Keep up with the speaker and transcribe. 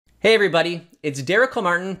Hey everybody, it's Derek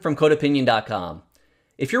Martin from CodeOpinion.com.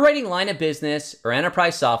 If you're writing line of business or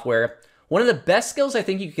enterprise software, one of the best skills I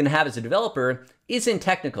think you can have as a developer isn't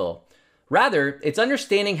technical. Rather, it's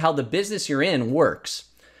understanding how the business you're in works.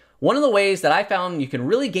 One of the ways that I found you can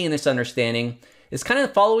really gain this understanding is kind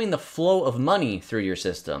of following the flow of money through your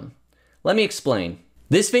system. Let me explain.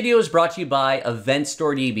 This video is brought to you by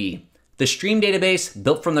EventStoreDB, the stream database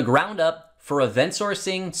built from the ground up for event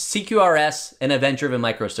sourcing, CQRS, and event-driven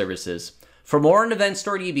microservices. For more on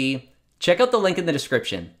EventStoreDB, check out the link in the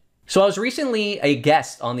description. So I was recently a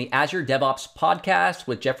guest on the Azure DevOps podcast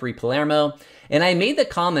with Jeffrey Palermo, and I made the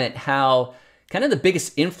comment how kind of the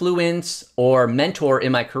biggest influence or mentor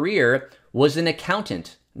in my career was an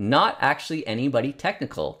accountant, not actually anybody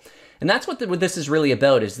technical. And that's what this is really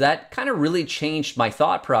about, is that kind of really changed my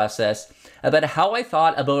thought process about how I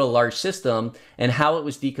thought about a large system and how it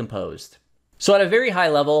was decomposed. So at a very high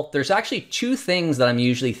level, there's actually two things that I'm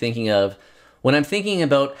usually thinking of when I'm thinking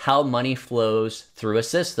about how money flows through a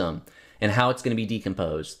system and how it's going to be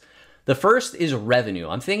decomposed. The first is revenue.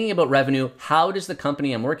 I'm thinking about revenue. How does the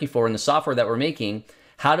company I'm working for and the software that we're making,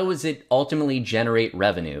 how does it ultimately generate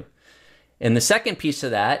revenue? And the second piece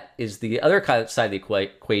of that is the other side of the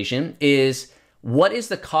equation is what is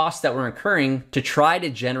the cost that we're incurring to try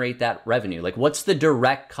to generate that revenue? Like what's the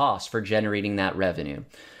direct cost for generating that revenue?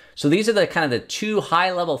 So these are the kind of the two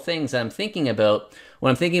high-level things that I'm thinking about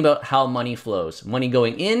when I'm thinking about how money flows. Money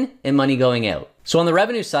going in and money going out. So on the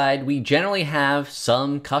revenue side, we generally have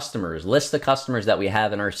some customers, list the customers that we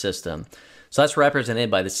have in our system. So that's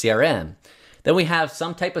represented by the CRM. Then we have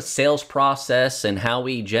some type of sales process and how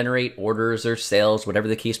we generate orders or sales, whatever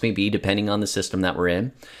the case may be, depending on the system that we're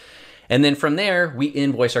in. And then from there, we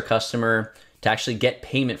invoice our customer to actually get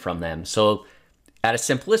payment from them. So at a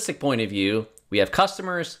simplistic point of view, we have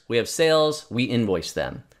customers, we have sales, we invoice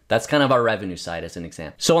them. That's kind of our revenue side as an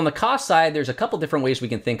example. So on the cost side, there's a couple different ways we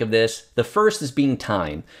can think of this. The first is being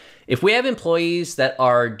time. If we have employees that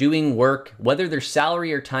are doing work, whether they're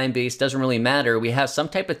salary or time-based, doesn't really matter. We have some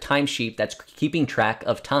type of timesheet that's keeping track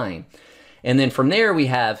of time. And then from there, we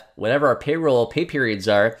have whatever our payroll pay periods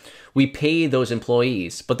are, we pay those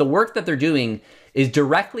employees. But the work that they're doing is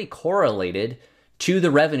directly correlated to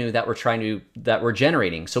the revenue that we're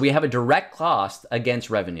generating. So we have a direct cost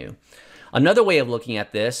against revenue. Another way of looking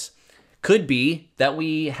at this could be that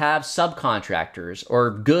we have subcontractors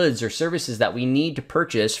or goods or services that we need to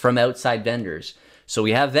purchase from outside vendors. So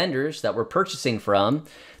we have vendors that we're purchasing from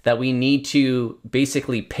that we need to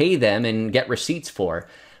basically pay them and get receipts for.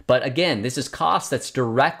 But again, this is cost that's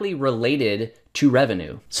directly related to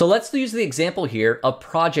revenue. So let's use the example here of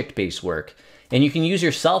project-based work. And you can use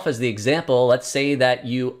yourself as the example. Let's say that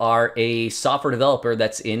you are a software developer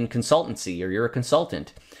that's in consultancy or you're a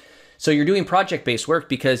consultant. So you're doing project-based work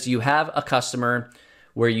because you have a customer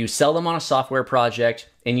where you sell them on a software project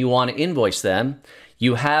and you want to invoice them.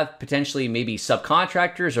 You have potentially maybe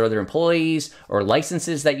subcontractors or other employees or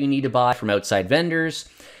licenses that you need to buy from outside vendors.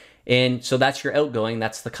 And so that's your outgoing,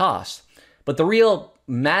 that's the cost. But the real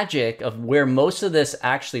magic of where most of this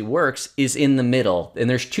actually works is in the middle. And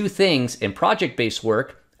there's two things in project-based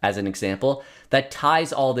work, as an example, that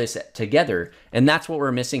ties all this together. And that's what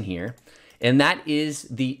we're missing here. And that is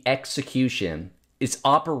the execution. It's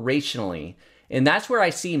operationally. And that's where I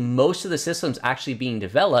see most of the systems actually being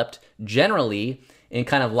developed generally in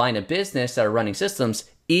kind of line of business that are running systems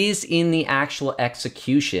is in the actual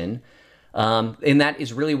execution. And that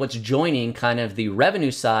is really what's joining kind of the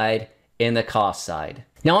revenue side and the cost side.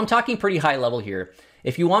 Now I'm talking pretty high level here.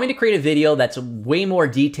 If you want me to create a video that's way more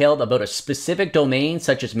detailed about a specific domain,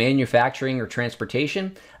 such as manufacturing or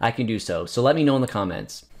transportation, I can do so. So let me know in the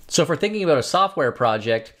comments. So if we're thinking about a software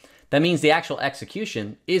project, that means the actual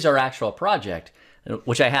execution is our actual project,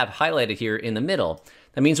 which I have highlighted here in the middle.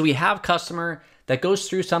 That means we have customer that goes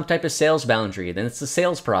through some type of sales boundary. Then it's the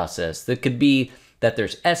sales process. That could be that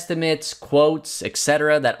there's estimates, quotes,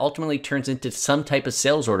 etc., that ultimately turns into some type of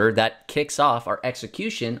sales order that kicks off our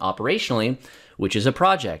execution operationally, which is a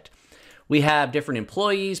project. We have different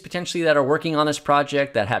employees potentially that are working on this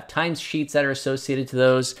project that have timesheets that are associated to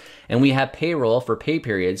those, and we have payroll for pay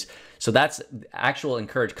periods. So that's actual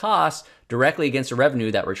incurred costs directly against the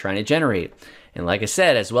revenue that we're trying to generate. And like I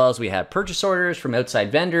said, as well as we have purchase orders from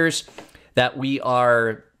outside vendors that we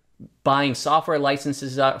are buying software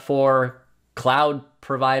licenses for, cloud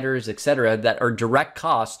providers, etc., that are direct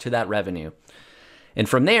costs to that revenue. And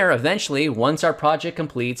from there, eventually, once our project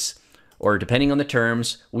completes, or depending on the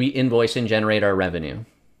terms, we invoice and generate our revenue.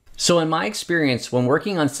 So in my experience, when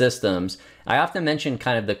working on systems, I often mention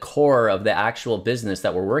kind of the core of the actual business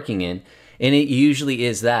that we're working in. And it usually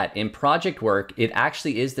is that. In project work, it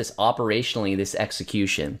actually is this operationally, this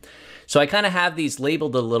execution. So I kind of have these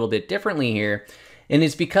labeled a little bit differently here. And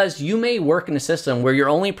it's because you may work in a system where you're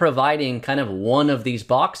only providing kind of one of these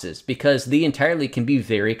boxes because the entirely can be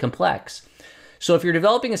very complex. So if you're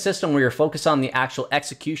developing a system where you're focused on the actual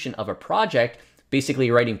execution of a project, basically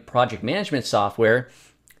writing project management software,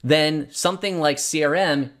 then something like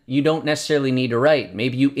CRM, you don't necessarily need to write.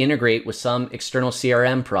 Maybe you integrate with some external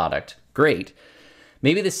CRM product. Great.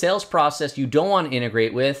 Maybe the sales process you don't want to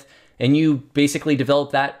integrate with, and you basically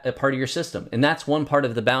develop that a part of your system. And that's one part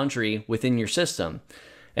of the boundary within your system.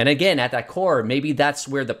 And again, at that core, maybe that's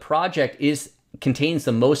where the project contains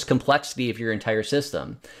the most complexity of your entire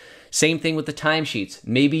system. Same thing with the timesheets.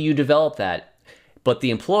 Maybe you develop that, but the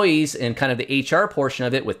employees and kind of the HR portion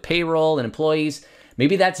of it with payroll and employees,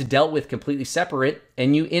 maybe that's dealt with completely separate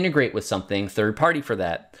and you integrate with something third party for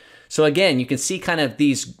that. So again, you can see kind of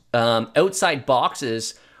these outside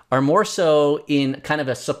boxes are more so in kind of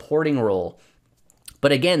a supporting role.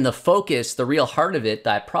 But again, the focus, the real heart of it,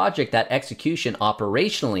 that project, that execution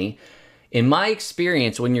operationally, in my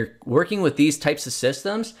experience, when you're working with these types of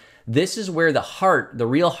systems, this is where the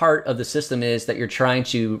real heart of the system is that you're trying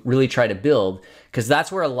to really try to build, because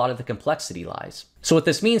that's where a lot of the complexity lies. So what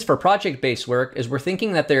this means for project-based work is we're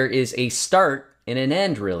thinking that there is a start and an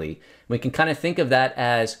end, really. We can kind of think of that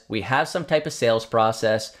as we have some type of sales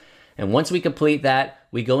process, and once we complete that,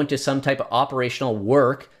 we go into some type of operational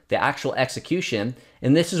work, the actual execution,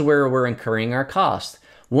 and this is where we're incurring our cost.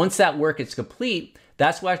 Once that work is complete,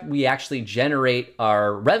 that's why we actually generate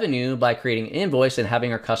our revenue by creating an invoice and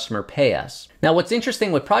having our customer pay us. Now, what's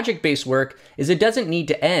interesting with project-based work is it doesn't need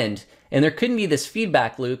to end, and there couldn't be this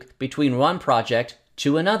feedback loop between one project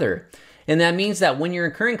to another. And that means that when you're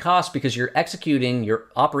incurring costs because you're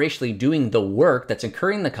operationally doing the work that's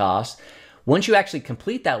incurring the cost, once you actually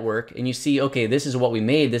complete that work and you see, okay, this is what we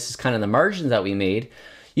made, this is kind of the margins that we made,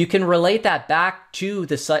 you can relate that back to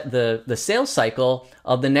the sales cycle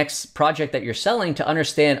of the next project that you're selling to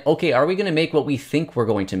understand, okay, are we going to make what we think we're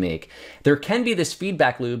going to make? There can be this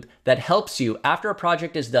feedback loop that helps you after a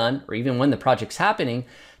project is done, or even when the project's happening,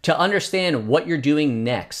 to understand what you're doing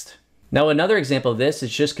next. Now, another example of this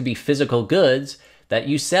is just could be physical goods that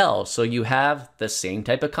you sell. So you have the same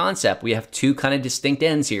type of concept. We have two kind of distinct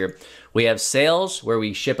ends here. We have sales where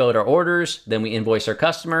we ship out our orders, then we invoice our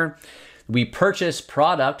customer. We purchase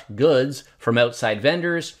goods from outside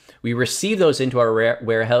vendors. We receive those into our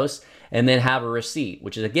warehouse and then have a receipt,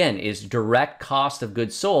 which is again is direct cost of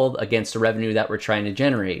goods sold against the revenue that we're trying to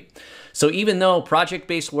generate. So even though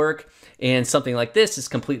project-based work and something like this is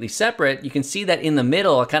completely separate, you can see that in the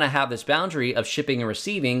middle, I kind of have this boundary of shipping and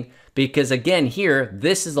receiving, because again, here,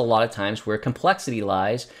 this is a lot of times where complexity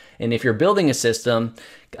lies. And if you're building a system,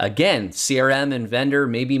 again, CRM and vendor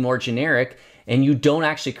may be more generic, and you don't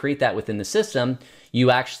actually create that within the system.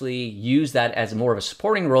 You actually use that as more of a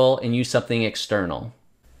supporting role and use something external.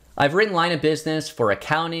 I've written line of business for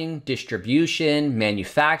accounting, distribution,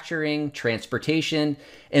 manufacturing, transportation,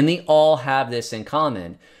 and they all have this in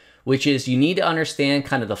common, which is you need to understand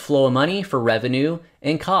kind of the flow of money for revenue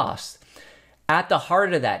and cost. At the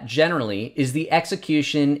heart of that generally is the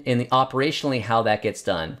execution and the operationally how that gets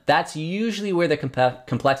done. That's usually where the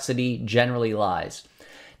complexity generally lies.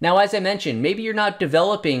 Now, as I mentioned, maybe you're not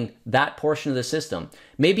developing that portion of the system.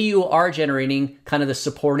 Maybe you are generating kind of the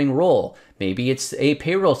supporting role. Maybe it's a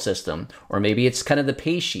payroll system, or maybe it's kind of the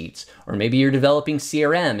pay sheets, or maybe you're developing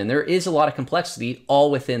CRM, and there is a lot of complexity all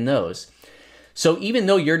within those. So even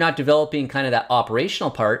though you're not developing kind of that operational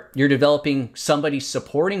part, you're developing somebody's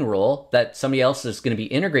supporting role that somebody else is going to be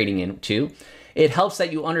integrating into. It helps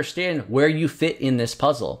that you understand where you fit in this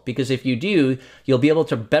puzzle, because if you do, you'll be able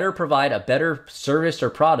to better provide a better service or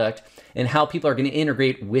product and how people are going to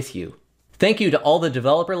integrate with you. Thank you to all the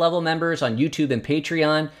developer level members on YouTube and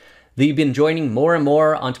Patreon. They've been joining more and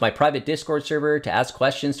more onto my private Discord server to ask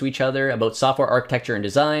questions to each other about software architecture and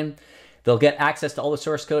design. They'll get access to all the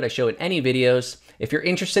source code I show in any videos. If you're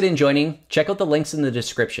interested in joining, check out the links in the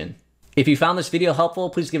description. If you found this video helpful,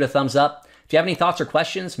 please give it a thumbs up. If you have any thoughts or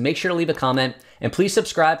questions, make sure to leave a comment, and please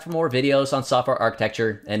subscribe for more videos on software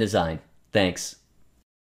architecture and design. Thanks.